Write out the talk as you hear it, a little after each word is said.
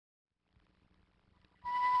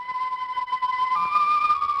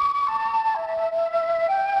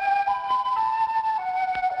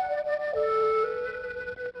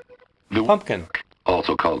Pumpkin,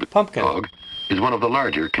 also called the pumpkin, dog, is one of the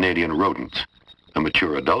larger Canadian rodents. A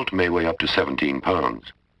mature adult may weigh up to 17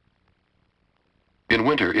 pounds. In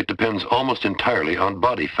winter, it depends almost entirely on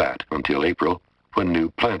body fat until April, when new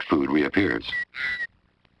plant food reappears.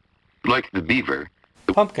 Like the beaver,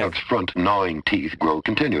 the pumpkin, dog's front gnawing teeth grow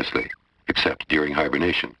continuously, except during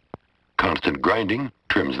hibernation. Constant grinding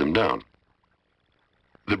trims them down.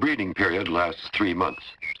 The breeding period lasts 3 months,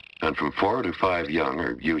 and from 4 to 5 young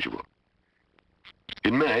are usual.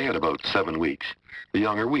 In May, at about 7 weeks, the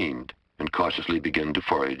young are weaned and cautiously begin to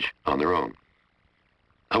forage on their own.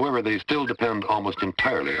 However, they still depend almost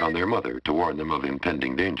entirely on their mother to warn them of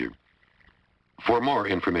impending danger. For more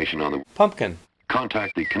information on the pumpkin,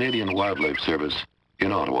 contact the Canadian Wildlife Service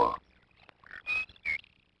in Ottawa.